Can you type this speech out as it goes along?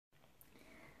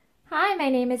Hi, my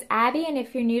name is Abby, and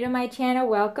if you're new to my channel,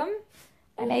 welcome.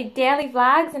 I make daily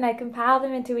vlogs and I compile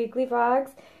them into weekly vlogs.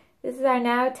 This is our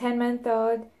now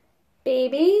 10-month-old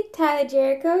baby, Tyler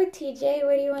Jericho. TJ,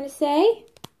 what do you want to say?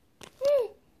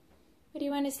 What do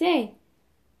you want to say?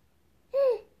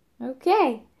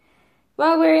 Okay.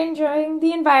 Well, we're enjoying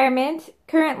the environment.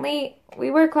 Currently, we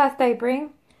were cloth diapering.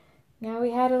 Now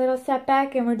we had a little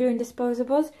setback and we're doing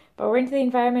disposables, but we're into the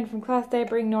environment from cloth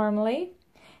diapering normally,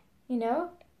 you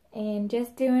know, and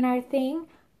just doing our thing.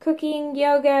 Cooking,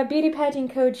 yoga, beauty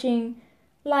pageant coaching,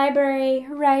 library,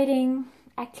 writing,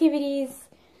 activities,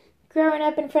 growing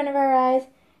up in front of our eyes.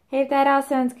 Hey, if that all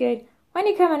sounds good, why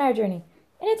don't you come on our journey?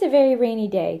 And it's a very rainy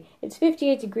day. It's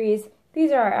 58 degrees.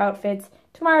 These are our outfits.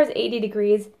 Tomorrow's 80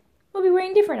 degrees. We'll be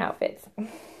wearing different outfits.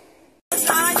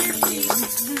 Sometimes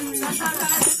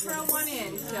throw one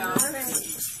in, so.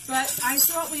 But I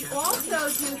thought we'd also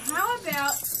do, how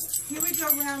about, here we go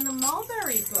around the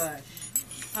mulberry bush.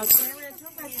 Okay, we're going to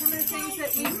talk about some of the things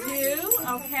that we do,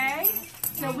 okay?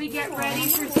 So we get ready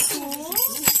for school.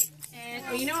 And,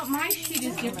 oh, you know what, my sheet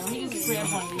is different. Let me just grab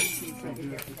one of these sheets right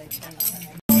here.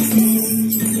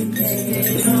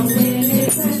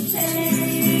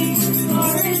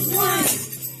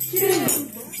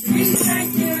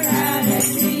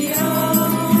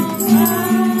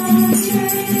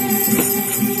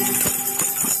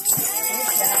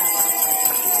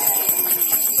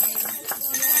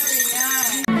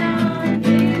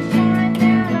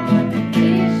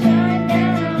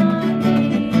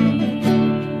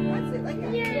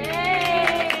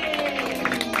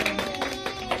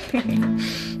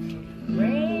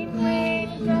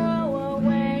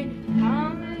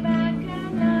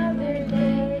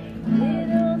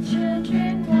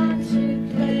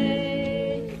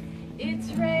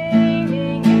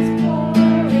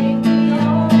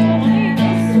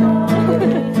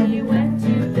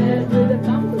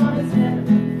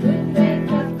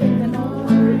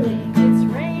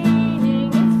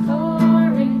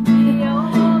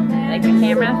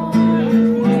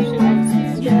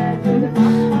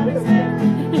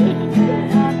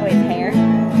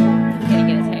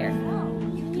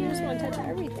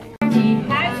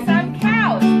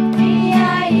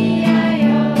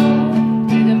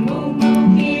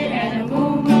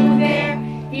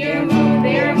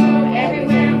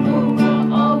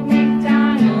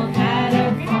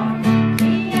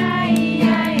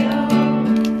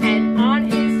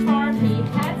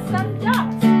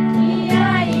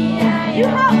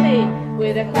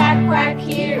 With a quack, quack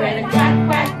here and a quack,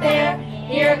 quack there.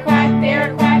 Here a quack,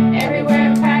 there a quack,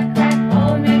 everywhere a quack, quack.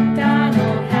 Old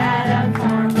MacDonald had a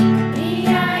farm,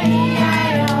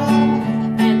 E-I-E-I-O.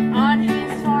 And on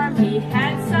his farm he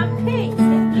had some pigs,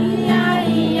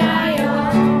 E-I-E-I-O.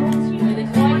 With a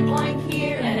oink, oink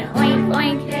here and an oink,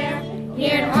 oink there.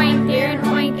 Here an oink, there an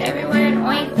oink, everywhere an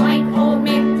oink, oink. Old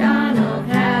MacDonald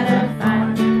had a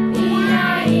farm,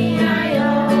 E-I-E-I-O.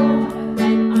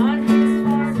 And on his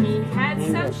farm he had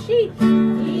some sheep,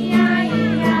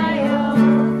 E-I-E-I-O,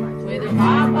 with a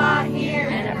ba-ba here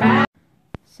and a ba.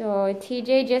 So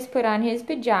TJ just put on his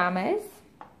pajamas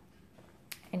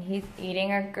and he's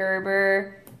eating a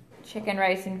Gerber chicken,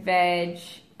 rice, and veg.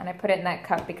 And I put it in that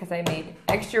cup because I made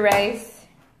extra rice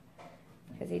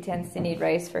because he tends to need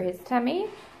rice for his tummy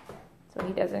so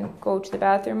he doesn't go to the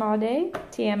bathroom all day.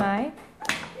 TMI.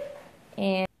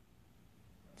 And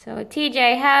so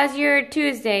TJ, how's your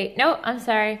Tuesday? No, I'm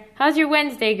sorry. How's your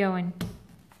Wednesday going?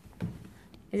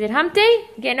 Is it hump day?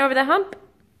 Getting over the hump?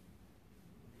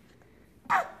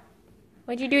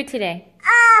 What'd you do today?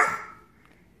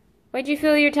 What'd you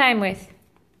fill your time with?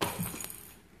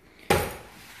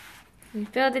 You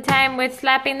filled the time with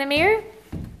slapping the mirror?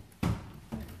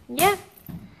 Yeah.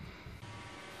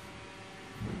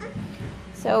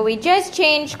 So we just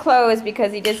changed clothes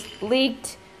because he just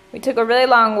leaked. We took a really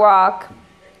long walk.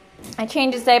 I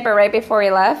changed his diaper right before he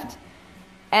left.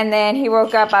 And then he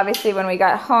woke up, obviously, when we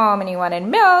got home and he wanted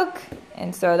milk.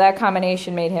 And so that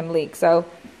combination made him leak. So,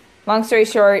 long story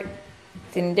short,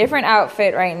 it's in a different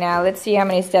outfit right now. Let's see how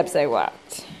many steps I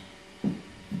walked.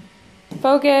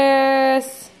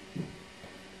 Focus.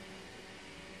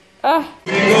 Oh.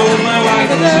 I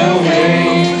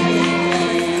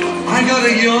got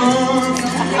a yawn.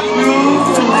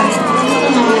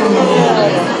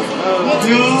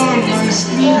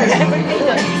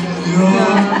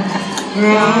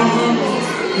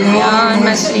 Yawn,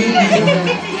 my sleep. I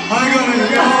got a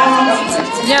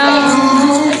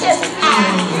yawn.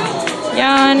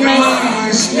 Yawn, my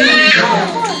sleep.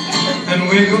 And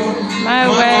wiggle my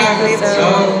way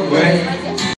away.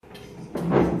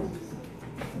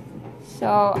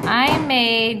 So I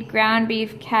made ground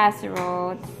beef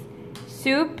casserole. It's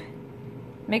soup,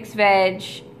 mixed veg,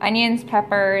 onions,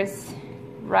 peppers,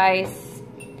 rice,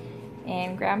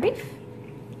 and ground beef,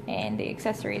 and the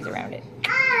accessories around it.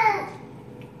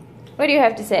 What do you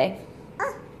have to say?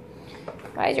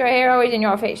 Why is your hair always in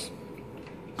your face?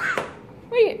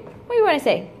 What do you want to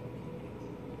say?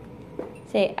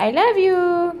 Say, I love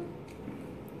you.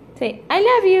 Say, I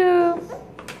love you.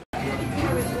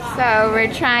 So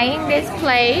we're trying this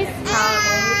place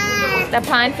called the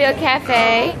Pondfield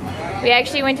Cafe. We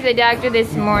actually went to the doctor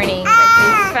this morning, but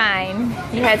he's fine.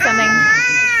 He had something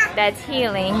that's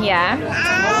healing, yeah.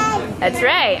 That's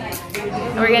right.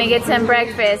 We're gonna get some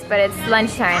breakfast, but it's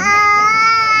lunchtime.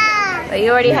 But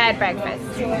you already had breakfast,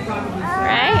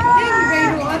 right?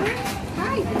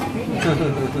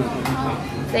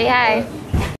 Say hi.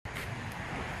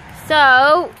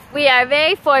 So, we are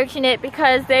very fortunate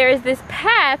because there is this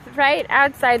path right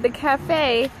outside the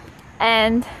cafe,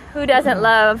 and who doesn't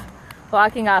love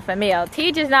walking off a meal?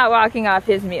 Teej is not walking off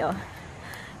his meal,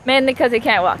 mainly because he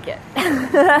can't walk yet.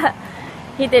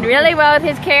 He did really well with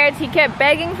his carrots. He kept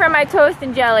begging for my toast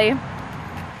and jelly.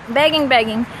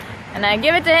 Begging. And I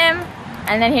give it to him,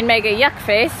 and then he'd make a yuck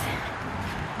face,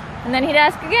 and then he'd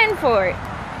ask again for it.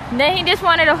 And then he just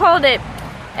wanted to hold it,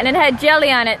 and it had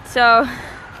jelly on it, so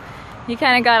he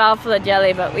kind of got all full of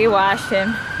jelly, but we washed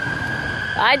him.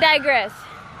 I digress.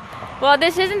 Well,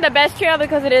 this isn't the best trail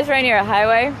because it is right near a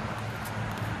highway.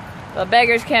 But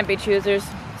beggars can't be choosers.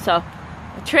 So,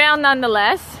 a trail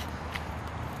nonetheless.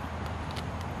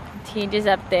 Teej is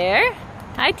up there.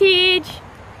 Hi, Teej.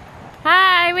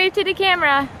 Hi, wave to the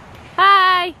camera.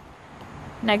 Hi.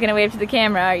 Not gonna wave to the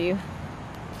camera, are you?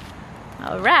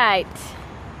 All right.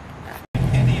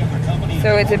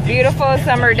 So it's a beautiful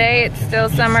summer day. It's still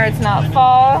summer, it's not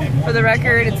fall. For the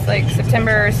record, it's like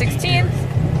September 16th.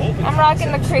 I'm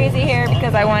rocking the crazy hair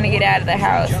because I want to get out of the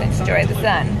house and enjoy the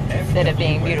sun instead of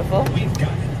being beautiful.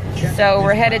 So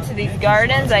we're headed to these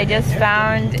gardens. I just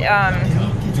found, you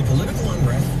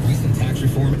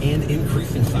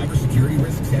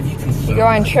go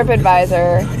on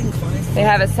TripAdvisor, they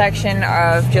have a section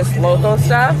of just local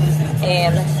stuff,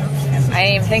 and I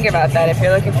didn't even think about that. If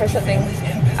you're looking for something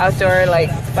outdoor, like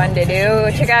fun to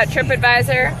do, check out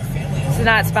TripAdvisor. This is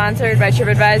not sponsored by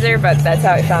TripAdvisor, but that's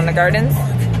how I found the gardens.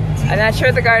 I'm not sure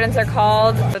what the gardens are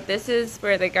called, but this is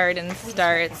where the garden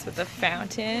starts with a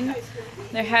fountain.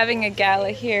 They're having a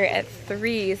gala here at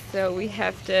 3, so we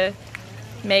have to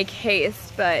make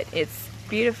haste, but it's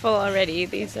beautiful already.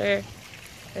 These are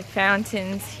the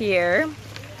fountains here.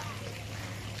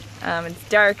 It's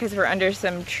dark because we're under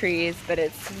some trees, but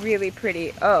it's really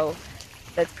pretty. Oh,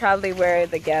 that's probably where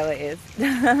the gala is.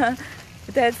 But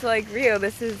that's like real.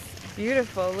 This is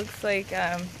beautiful. Looks like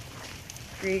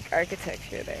Greek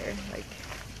architecture there, like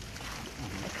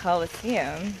a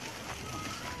Colosseum.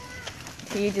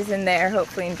 Teej is in there,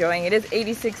 hopefully enjoying it. It is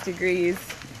 86 degrees. I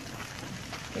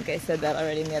think I said that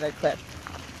already in the other clip.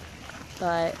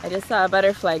 But I just saw a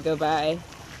butterfly go by.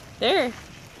 There,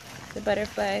 the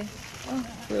butterfly. Oh,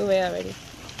 flew away already.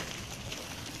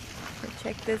 So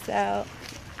check this out.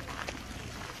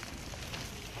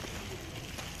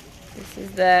 This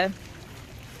is the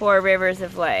 4 rivers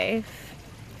of life.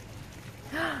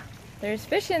 There's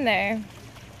fish in there.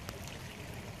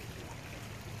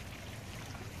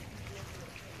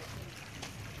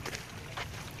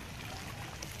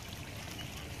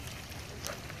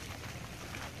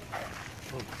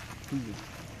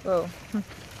 Whoa.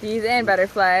 Bees and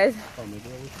butterflies. Oh, maybe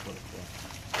that was a butterfly.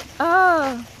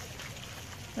 Oh.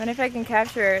 I wonder if I can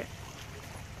capture it.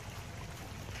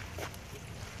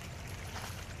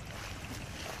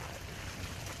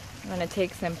 I'm gonna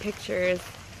take some pictures.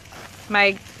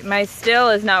 My still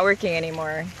is not working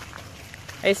anymore.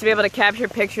 I used to be able to capture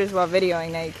pictures while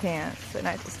videoing, now you can't. So now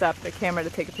I have to stop the camera to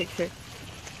take a picture.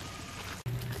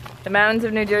 The mountains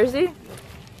of New Jersey?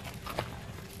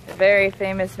 The very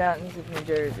famous mountains of New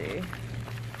Jersey.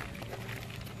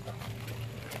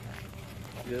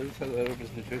 Yeah, that's how that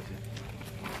opens New Jersey.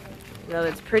 Well,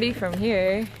 it's pretty from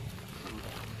here.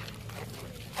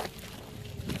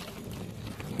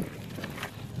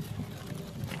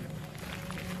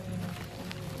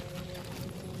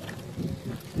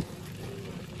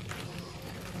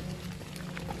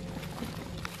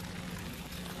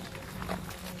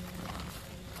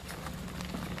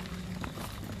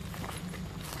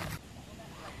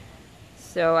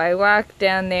 So I walked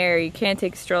down there. You can't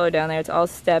take a stroller down there. It's all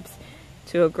steps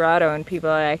to a grotto, and people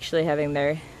are actually having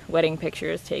their wedding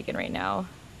pictures taken right now.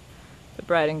 The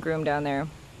bride and groom down there.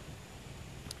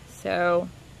 So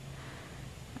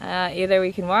either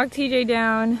we can walk TJ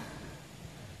down,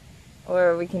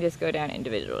 or we can just go down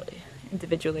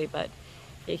individually, but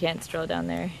you can't stroll down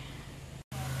there.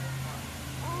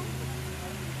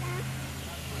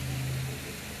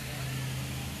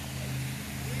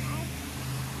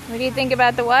 What do you think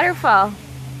about the waterfall?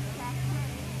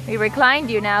 We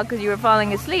reclined you now because you were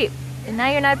falling asleep. And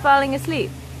now you're not falling asleep.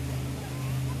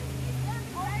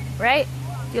 Right?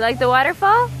 Do you like the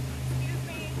waterfall? Excuse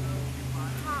me.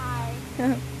 Hi.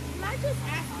 Can I just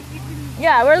ask if you can...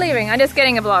 Yeah, we're leaving. I'm just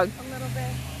getting a vlog. A little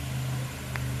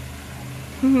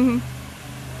bit.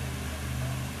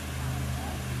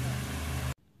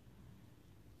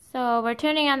 So we're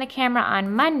turning on the camera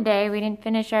on Monday. We didn't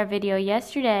finish our video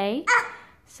yesterday.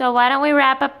 So why don't we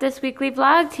wrap up this weekly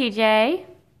vlog, TJ?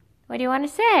 What do you want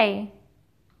to say?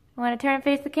 You want to turn and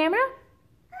face the camera?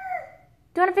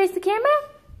 Do you want to face the camera?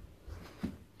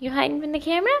 You hiding from the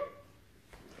camera?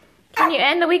 Can you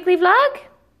end the weekly vlog?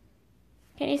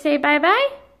 Can you say bye-bye?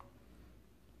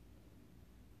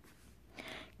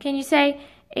 Can you say,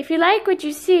 if you like what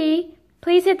you see,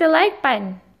 please hit the like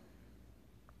button.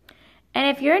 And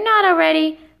if you're not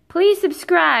already, please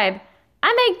subscribe.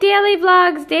 I make daily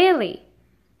vlogs daily.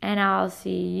 And I'll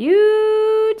see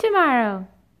you tomorrow.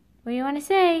 What do you want to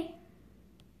say?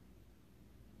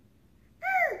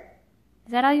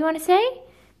 Is that all you want to say?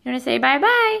 You want to say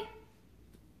bye-bye?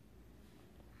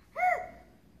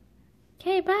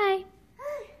 Okay, bye.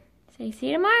 Say see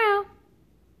you tomorrow.